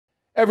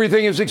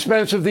Everything is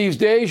expensive these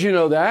days, you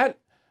know that.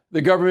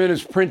 The government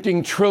is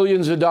printing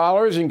trillions of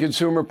dollars and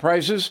consumer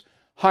prices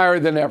higher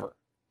than ever.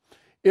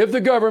 If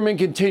the government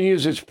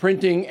continues its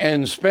printing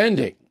and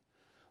spending,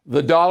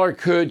 the dollar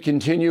could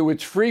continue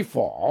its free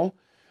fall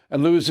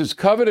and lose its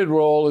coveted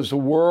role as the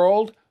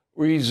world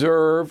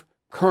reserve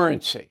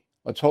currency.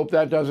 Let's hope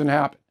that doesn't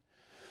happen.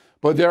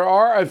 But there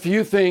are a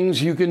few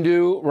things you can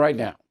do right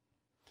now.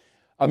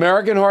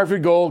 American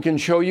Hartford Gold can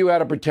show you how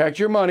to protect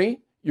your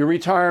money, your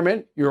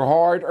retirement, your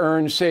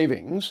hard-earned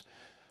savings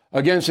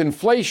against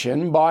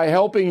inflation by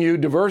helping you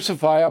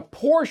diversify a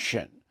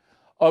portion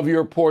of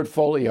your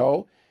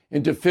portfolio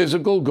into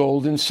physical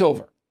gold and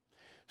silver.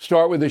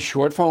 Start with a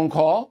short phone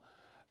call,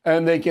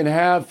 and they can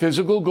have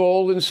physical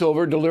gold and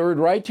silver delivered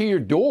right to your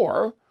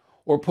door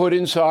or put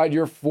inside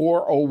your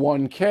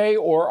 401k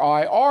or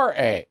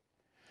IRA.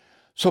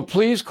 So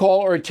please call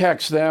or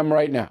text them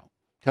right now.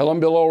 Tell them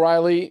Bill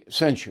O'Reilly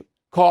sent you.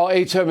 Call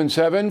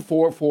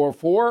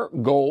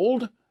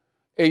 877-444-GOLD,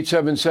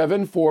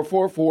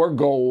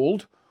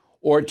 877-444-GOLD,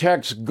 or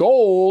text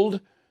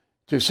GOLD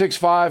to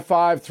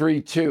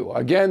 65532.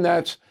 Again,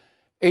 that's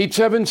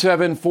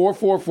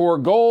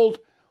 877-444-GOLD,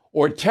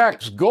 or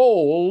text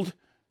GOLD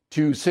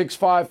to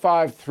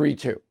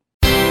 65532.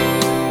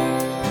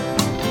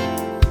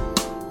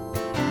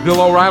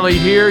 Bill O'Reilly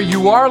here.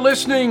 You are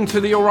listening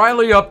to the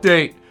O'Reilly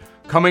Update.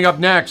 Coming up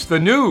next, the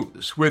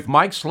news with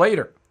Mike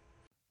Slater.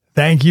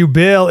 Thank you,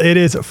 Bill. It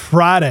is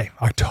Friday,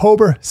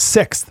 October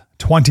 6th,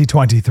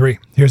 2023.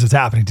 Here's what's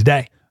happening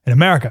today. In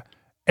America,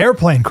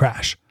 airplane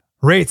crash,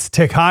 rates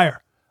tick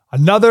higher,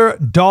 another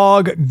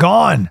dog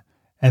gone,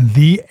 and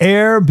the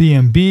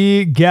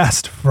Airbnb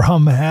guest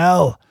from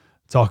hell.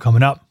 It's all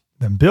coming up.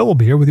 Then Bill will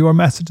be here with your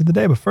message of the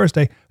day. But first,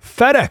 a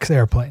FedEx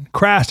airplane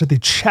crashed at the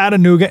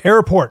Chattanooga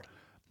airport.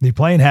 The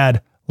plane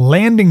had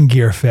landing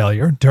gear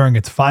failure during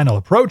its final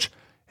approach.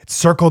 It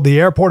circled the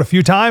airport a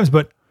few times,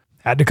 but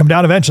had to come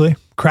down eventually.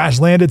 Crash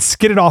landed,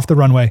 skidded off the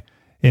runway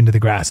into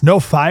the grass. No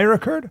fire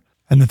occurred,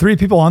 and the 3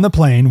 people on the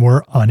plane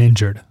were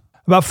uninjured.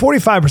 About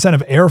 45%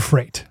 of air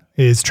freight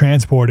is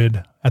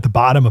transported at the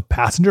bottom of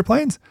passenger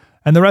planes,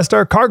 and the rest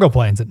are cargo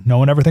planes that no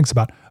one ever thinks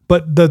about.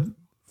 But the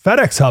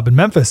FedEx hub in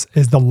Memphis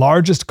is the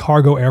largest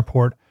cargo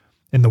airport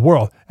in the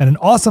world and an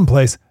awesome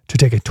place to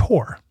take a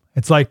tour.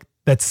 It's like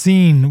that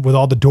scene with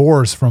all the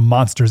doors from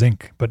Monsters,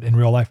 Inc., but in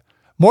real life.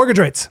 Mortgage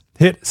rates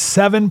hit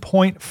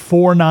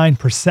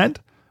 7.49%,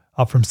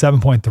 up from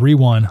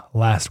 7.31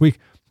 last week.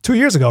 2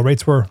 years ago,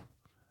 rates were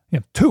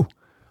 2.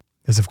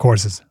 This, of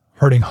course, is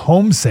hurting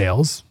home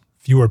sales.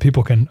 Fewer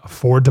people can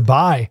afford to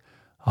buy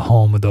a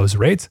home with those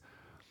rates.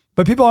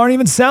 But people aren't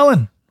even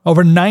selling.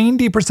 Over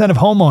 90% of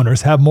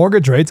homeowners have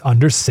mortgage rates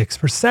under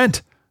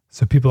 6%.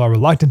 So people are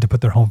reluctant to put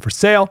their home for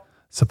sale.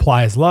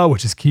 Supply is low,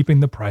 which is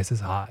keeping the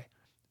prices high.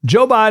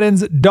 Joe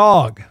Biden's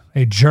dog,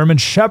 a German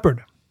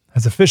Shepherd,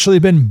 has officially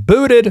been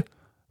booted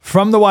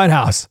from the White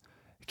House.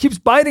 It keeps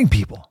biting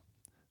people.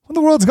 What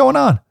in the world's going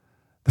on?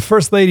 The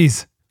First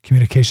Lady's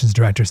communications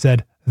director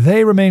said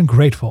they remain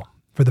grateful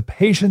for the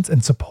patience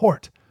and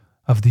support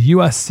of the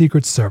U.S.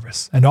 Secret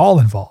Service and all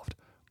involved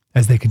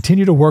as they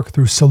continue to work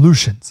through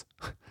solutions.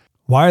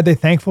 Why are they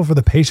thankful for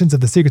the patience of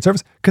the Secret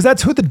Service? Because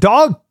that's who the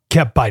dog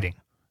kept biting.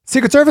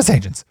 Secret Service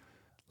agents.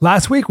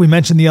 Last week, we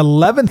mentioned the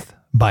 11th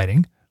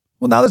biting.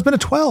 Well, now there's been a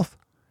 12th.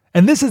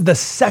 And this is the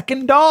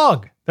second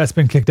dog that's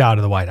been kicked out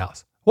of the White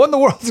House. What in the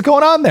world is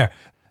going on there?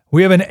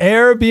 We have an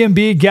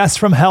Airbnb guest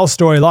from hell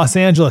story. Los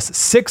Angeles,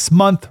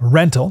 6-month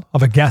rental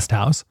of a guest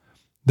house.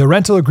 The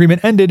rental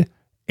agreement ended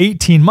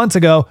 18 months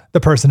ago. The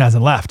person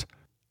hasn't left.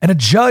 And a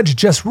judge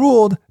just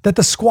ruled that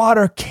the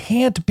squatter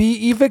can't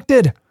be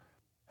evicted.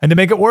 And to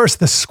make it worse,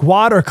 the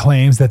squatter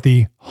claims that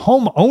the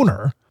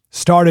homeowner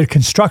started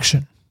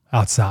construction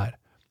outside.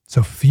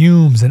 So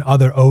fumes and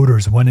other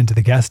odors went into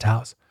the guest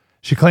house.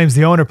 She claims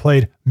the owner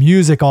played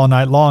music all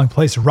night long,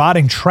 placed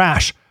rotting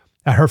trash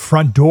at her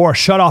front door,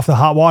 shut off the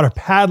hot water,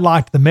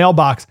 padlocked the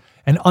mailbox,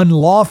 and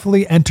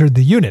unlawfully entered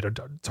the unit, or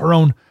it's her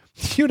own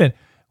unit,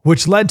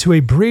 which led to a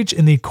breach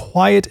in the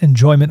quiet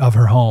enjoyment of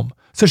her home.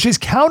 So she's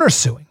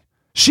countersuing.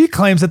 She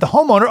claims that the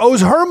homeowner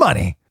owes her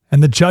money.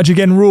 And the judge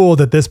again ruled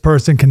that this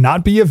person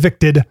cannot be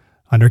evicted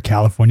under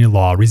California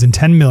law. Reason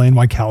 10 million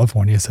why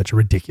California is such a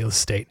ridiculous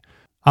state.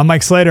 I'm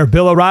Mike Slater,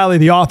 Bill O'Reilly,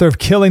 the author of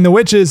Killing the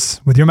Witches,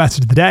 with your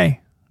message of the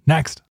day.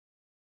 Next.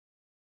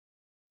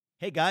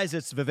 Hey guys,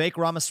 it's Vivek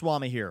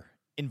Ramaswamy here,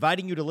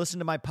 inviting you to listen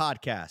to my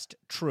podcast,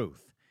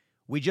 Truth.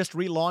 We just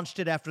relaunched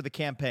it after the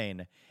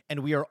campaign,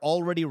 and we are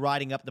already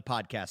riding up the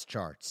podcast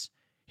charts.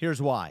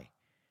 Here's why.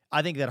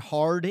 I think that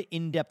hard,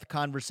 in-depth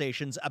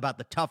conversations about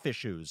the tough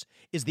issues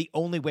is the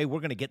only way we're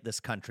going to get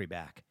this country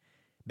back.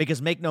 Because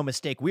make no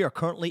mistake, we are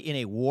currently in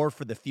a war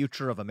for the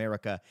future of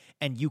America,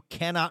 and you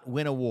cannot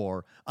win a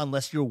war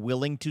unless you're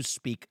willing to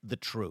speak the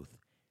truth.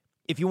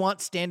 If you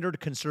want standard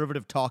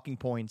conservative talking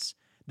points,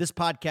 this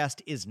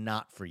podcast is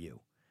not for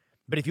you.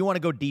 But if you want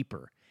to go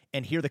deeper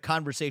and hear the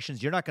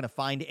conversations you're not going to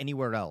find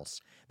anywhere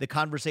else, the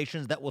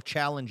conversations that will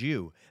challenge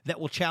you, that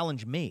will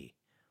challenge me,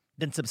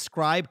 then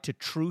subscribe to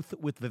Truth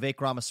with Vivek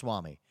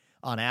Ramaswamy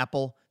on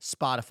Apple,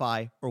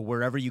 Spotify, or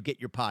wherever you get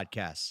your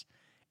podcasts.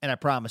 And I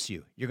promise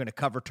you, you're going to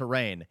cover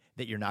terrain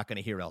that you're not going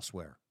to hear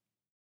elsewhere.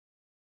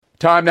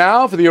 Time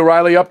now for the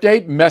O'Reilly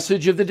Update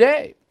message of the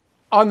day.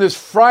 On this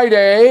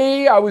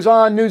Friday, I was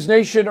on News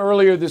Nation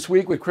earlier this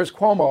week with Chris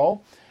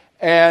Cuomo,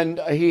 and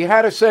he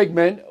had a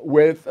segment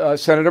with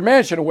Senator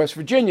Manchin of West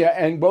Virginia,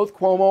 and both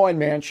Cuomo and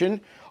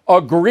Manchin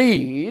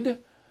agreed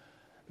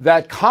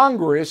that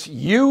Congress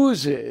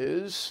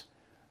uses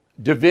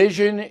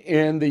division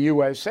in the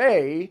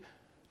USA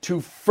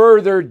to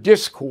further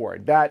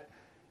discord, that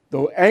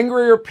the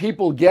angrier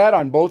people get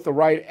on both the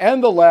right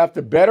and the left,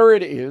 the better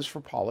it is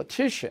for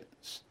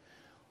politicians.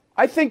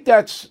 I think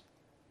that's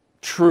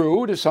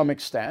true to some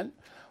extent.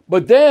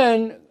 But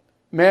then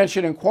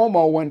Manchin and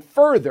Cuomo went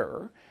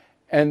further,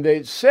 and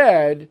they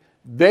said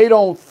they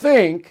don't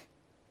think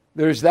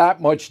there's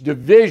that much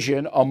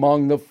division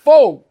among the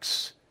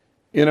folks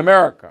in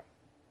America.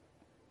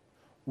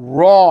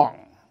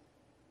 Wrong.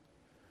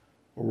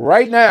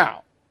 Right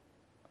now,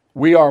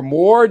 we are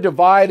more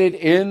divided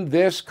in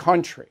this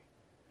country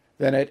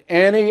than at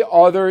any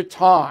other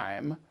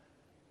time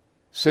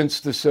since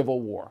the Civil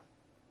War.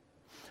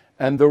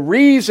 And the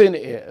reason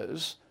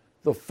is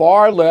the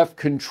far left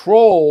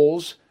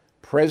controls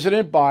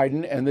President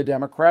Biden and the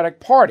Democratic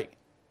Party.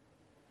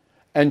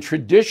 And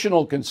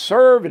traditional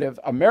conservative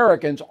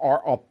Americans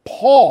are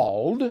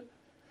appalled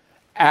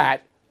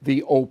at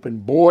the open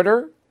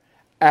border,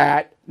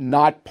 at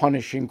not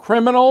punishing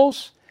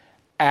criminals,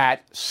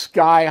 at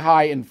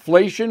sky-high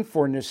inflation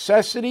for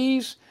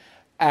necessities,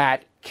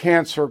 at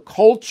cancer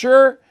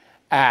culture,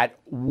 at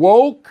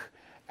woke,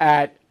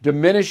 at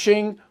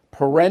diminishing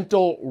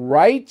parental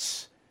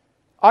rights.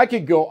 I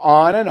could go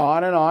on and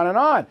on and on and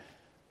on.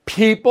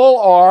 People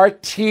are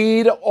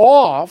teed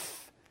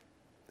off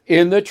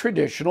in the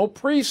traditional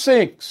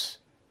precincts.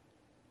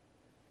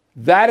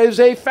 That is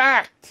a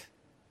fact.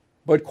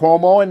 But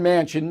Cuomo and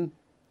Manchin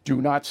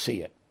do not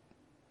see it.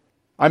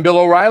 I'm Bill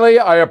O'Reilly.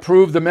 I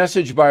approve the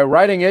message by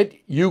writing it.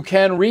 You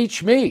can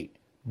reach me,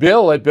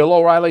 Bill at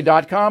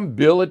BillO'Reilly.com,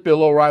 Bill at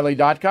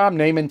BillO'Reilly.com,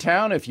 name and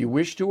town if you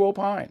wish to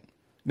opine.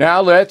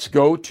 Now let's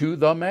go to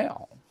the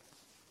mail.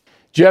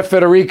 Jeff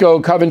Federico,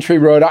 Coventry,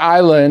 Rhode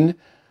Island.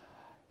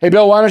 Hey,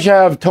 Bill, why don't you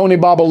have Tony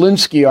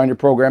Bobulinski on your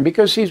program?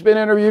 Because he's been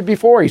interviewed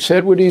before. He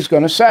said what he's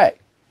going to say.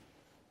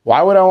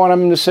 Why would I want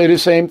him to say the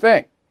same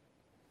thing?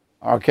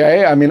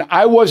 Okay, I mean,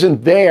 I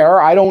wasn't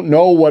there. I don't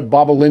know what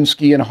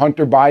Bobulinski and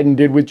Hunter Biden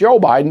did with Joe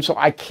Biden, so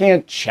I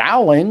can't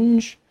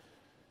challenge.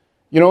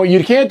 You know,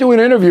 you can't do an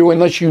interview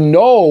unless you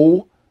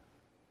know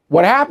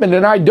what happened,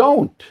 and I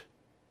don't.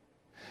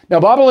 Now,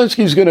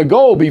 Bobulinski's going to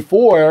go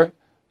before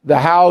the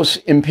House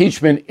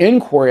impeachment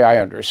inquiry, I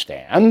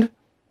understand.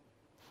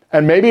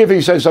 And maybe if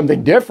he says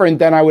something different,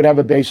 then I would have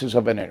a basis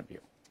of an interview.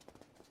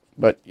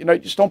 But, you know,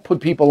 just don't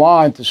put people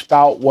on to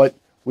spout what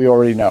we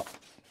already know.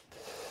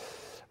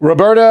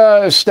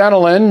 Roberta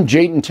Stanelin,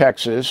 Jayton,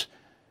 Texas.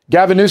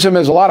 Gavin Newsom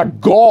has a lot of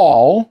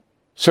gall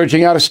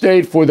searching out of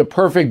state for the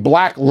perfect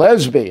black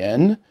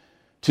lesbian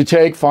to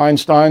take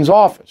Feinstein's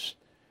office.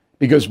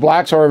 Because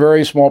blacks are a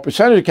very small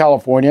percentage of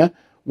California,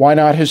 why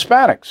not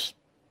Hispanics?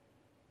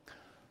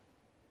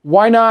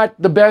 Why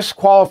not the best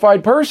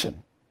qualified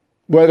person?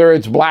 Whether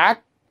it's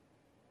black,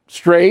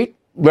 straight,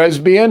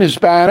 lesbian,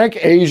 Hispanic,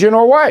 Asian,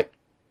 or white.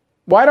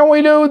 Why don't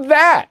we do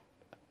that?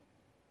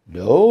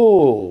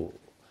 No.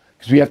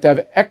 Because we have to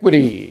have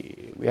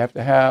equity. We have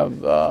to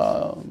have,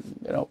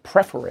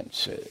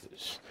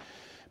 preferences.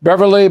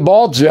 Beverly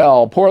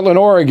Baltzell, Portland,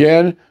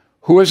 Oregon.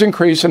 Who has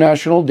increased the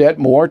national debt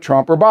more,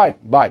 Trump or Biden?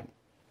 Biden.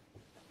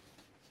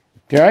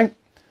 Okay?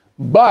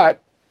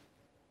 But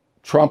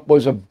Trump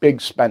was a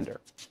big spender.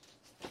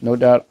 No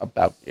doubt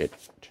about it.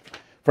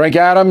 Frank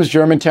Adams,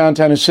 Germantown,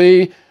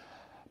 Tennessee.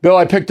 Bill,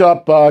 I picked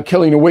up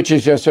Killing the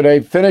Witches yesterday.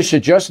 Finished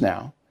it just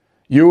now.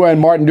 You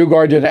and Martin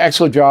Dugard did an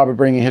excellent job of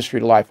bringing history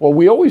to life. Well,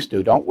 we always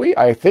do, don't we?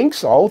 I think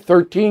so.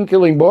 13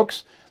 Killing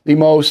books, the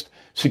most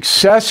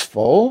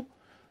successful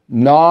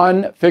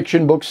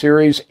non-fiction book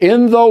series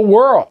in the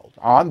world,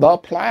 on the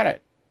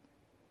planet.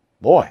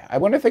 Boy, I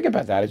want to think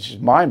about that. It's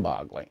just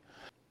mind-boggling.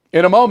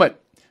 In a moment,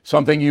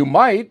 something you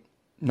might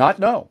not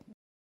know.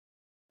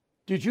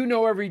 Did you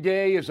know every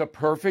day is a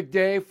perfect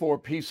day for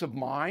peace of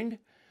mind?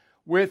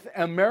 With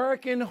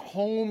American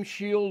Home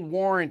Shield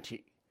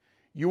Warranty,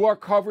 you are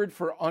covered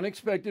for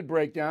unexpected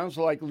breakdowns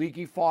like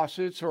leaky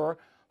faucets or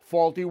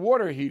faulty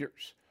water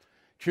heaters.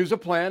 Choose a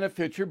plan that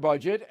fits your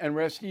budget and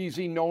rest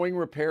easy knowing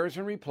repairs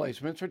and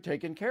replacements are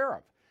taken care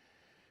of.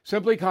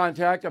 Simply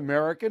contact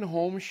American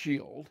Home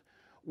Shield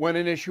when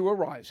an issue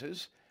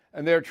arises,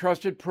 and their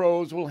trusted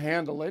pros will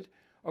handle it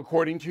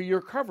according to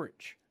your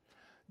coverage.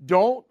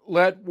 Don't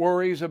let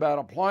worries about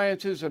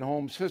appliances and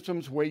home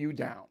systems weigh you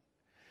down.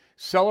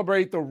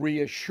 Celebrate the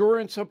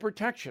reassurance of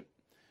protection.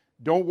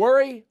 Don't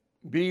worry,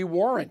 be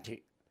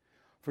warranty.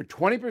 For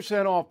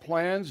 20% off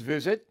plans,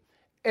 visit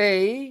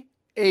ahs.com/bill.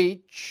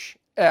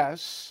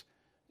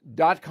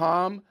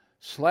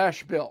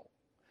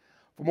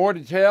 For more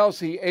details,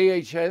 see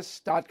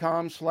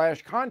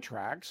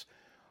ahs.com/contracts.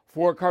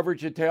 For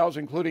coverage details,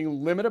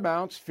 including limit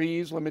amounts,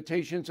 fees,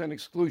 limitations, and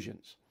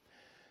exclusions.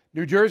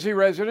 New Jersey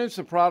residents,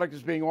 the product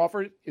is being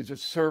offered is a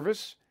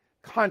service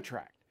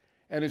contract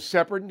and is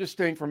separate and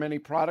distinct from any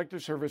product or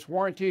service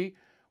warranty,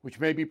 which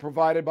may be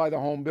provided by the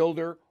home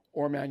builder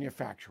or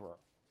manufacturer.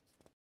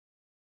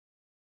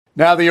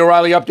 Now, the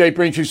O'Reilly Update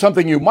brings you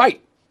something you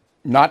might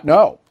not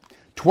know.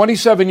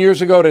 27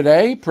 years ago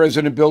today,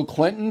 President Bill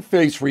Clinton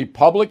faced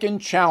Republican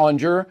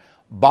challenger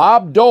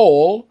Bob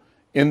Dole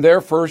in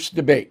their first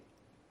debate.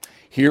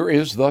 Here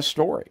is the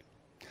story.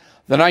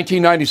 The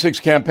 1996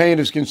 campaign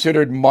is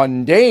considered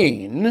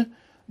mundane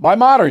by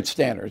modern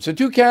standards. The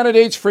two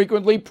candidates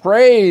frequently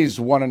praised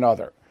one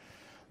another,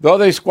 though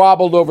they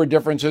squabbled over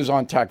differences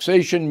on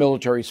taxation,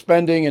 military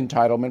spending,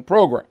 entitlement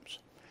programs.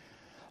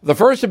 The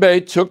first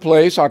debate took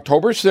place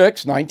October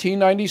 6,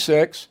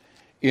 1996,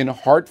 in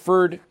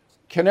Hartford,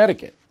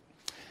 Connecticut.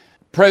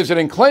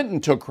 President Clinton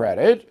took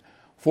credit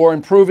for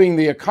improving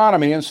the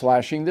economy and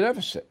slashing the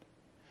deficit.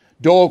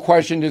 Dole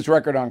questioned his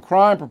record on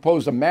crime,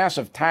 proposed a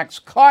massive tax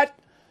cut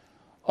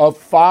of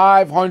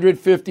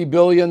 $550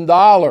 billion.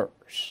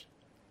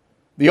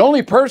 The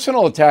only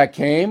personal attack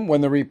came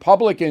when the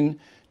Republican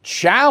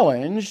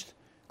challenged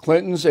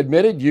Clinton's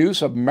admitted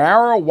use of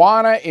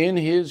marijuana in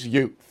his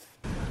youth.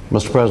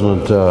 Mr.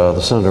 President,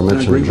 the senator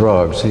mentioned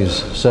drugs.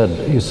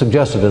 He's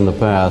suggested in the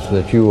past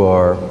that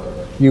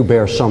you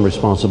bear some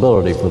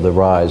responsibility for the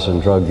rise in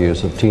drug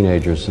use of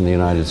teenagers in the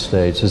United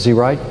States. Is he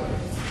right?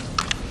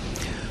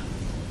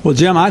 Well,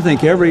 Jim, I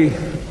think every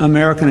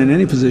American in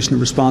any position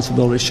of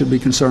responsibility should be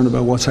concerned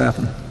about what's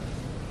happened.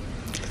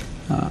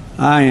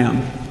 I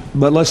am.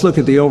 But let's look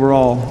at the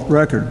overall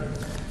record.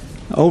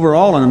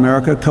 Overall in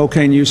America,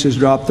 cocaine use has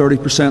dropped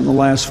 30% in the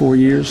last 4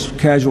 years,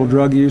 casual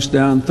drug use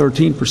down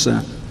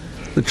 13%.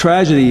 The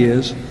tragedy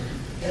is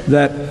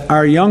that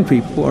our young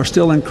people are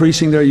still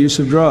increasing their use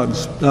of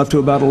drugs, up to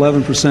about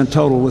 11%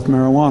 total with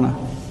marijuana.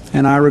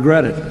 And I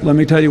regret it. Let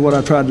me tell you what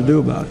I tried to do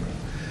about it.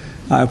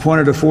 I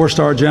appointed a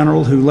 4-star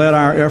general who led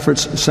our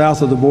efforts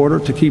south of the border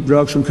to keep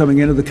drugs from coming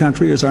into the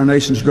country, as our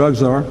nation's drugs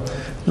czar,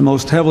 the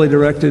most heavily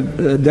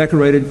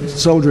decorated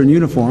soldier in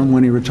uniform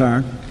when he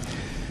retired.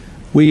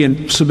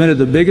 We submitted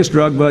the biggest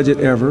drug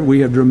budget ever.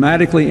 We have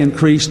dramatically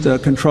increased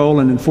control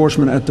and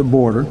enforcement at the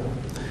border.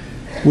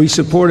 We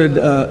supported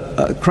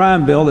a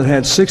crime bill that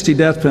had 60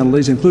 death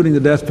penalties, including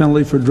the death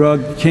penalty for drug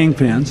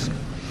kingpins.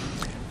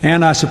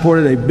 And I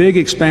supported a big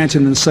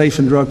expansion in the Safe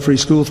and Drug-Free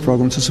Schools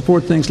program to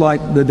support things like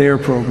the DARE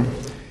program.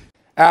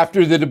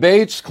 After the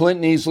debates,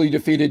 Clinton easily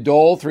defeated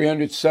Dole,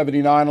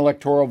 379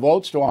 electoral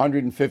votes to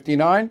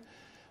 159.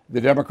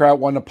 The Democrat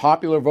won the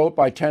popular vote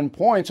by 10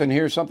 points, and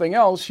here's something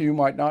else you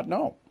might not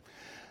know.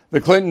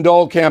 The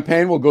Clinton-Dole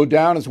campaign will go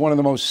down as one of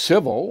the most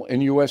civil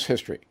in U.S.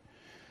 history.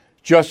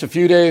 Just a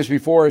few days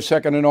before his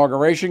second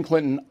inauguration,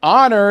 Clinton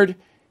honored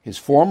his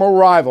former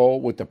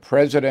rival with the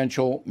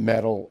Presidential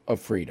Medal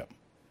of Freedom.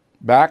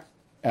 Back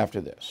after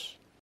this.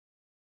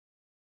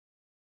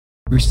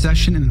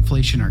 Recession and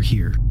inflation are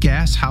here.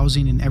 Gas,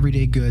 housing, and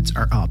everyday goods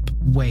are up,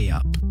 way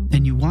up.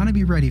 And you want to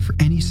be ready for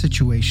any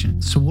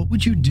situation. So what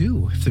would you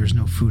do if there's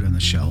no food on the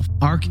shelf?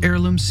 ARC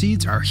Heirloom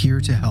Seeds are here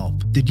to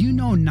help. Did you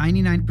know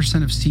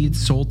 99% of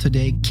seeds sold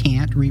today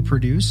can't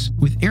reproduce?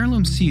 With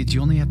Heirloom Seeds,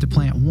 you only have to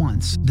plant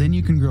once. Then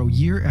you can grow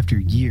year after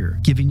year,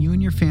 giving you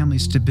and your family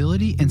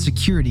stability and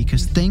security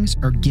because things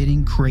are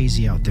getting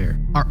crazy out there.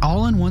 Our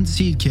all-in-one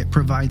seed kit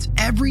provides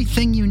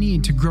everything you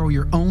need to grow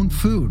your own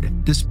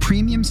food. This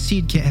premium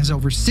seed kit has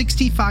over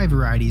 65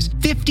 varieties,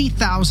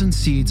 50,000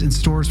 seeds, and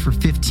stores for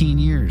 15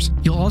 years.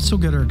 You'll also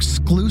get our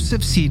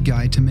exclusive seed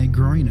guide to make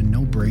growing a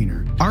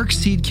no-brainer. ARC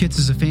Seed Kits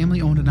is a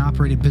family-owned and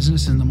operated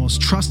business and the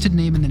most trusted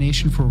name in the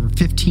nation for over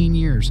 15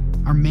 years.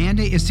 Our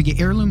mandate is to get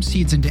heirloom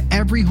seeds into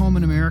every home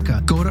in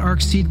America. Go to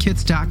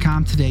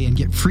arcseedkits.com today and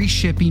get free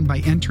shipping by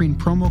entering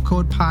promo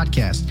code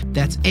podcast.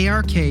 That's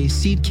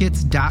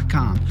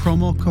ARKseedkits.com,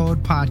 promo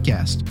code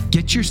podcast.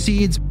 Get your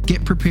seeds,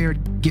 get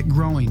prepared, get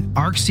growing.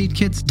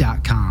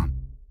 arcseedkits.com.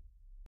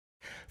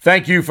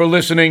 Thank you for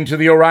listening to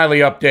the O'Reilly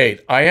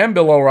Update. I am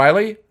Bill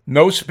O'Reilly.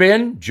 No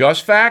spin,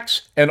 just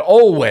facts, and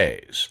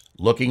always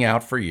looking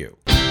out for you.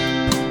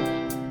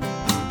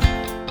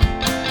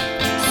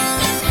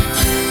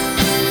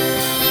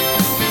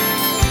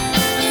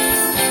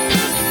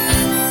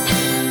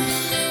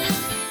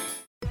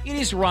 It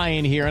is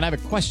Ryan here, and I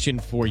have a question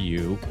for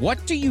you.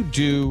 What do you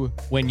do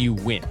when you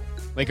win?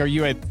 Like, are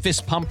you a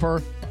fist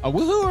pumper, a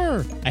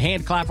woohooer, a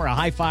hand clapper, a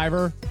high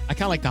fiver? I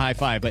kind of like the high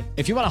five, but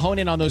if you want to hone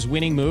in on those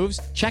winning moves,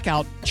 check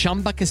out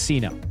Chumba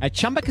Casino. At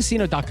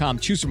ChumbaCasino.com,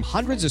 choose from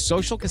hundreds of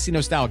social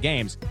casino-style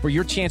games for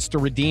your chance to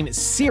redeem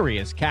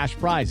serious cash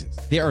prizes.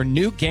 There are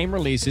new game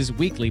releases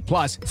weekly,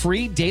 plus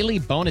free daily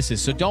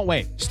bonuses. So don't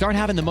wait. Start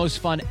having the most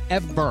fun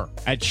ever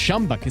at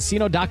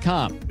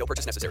ChumbaCasino.com. No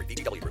purchase necessary.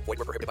 VGW Group. Void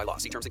where prohibited by law.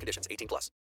 See terms and conditions. 18+.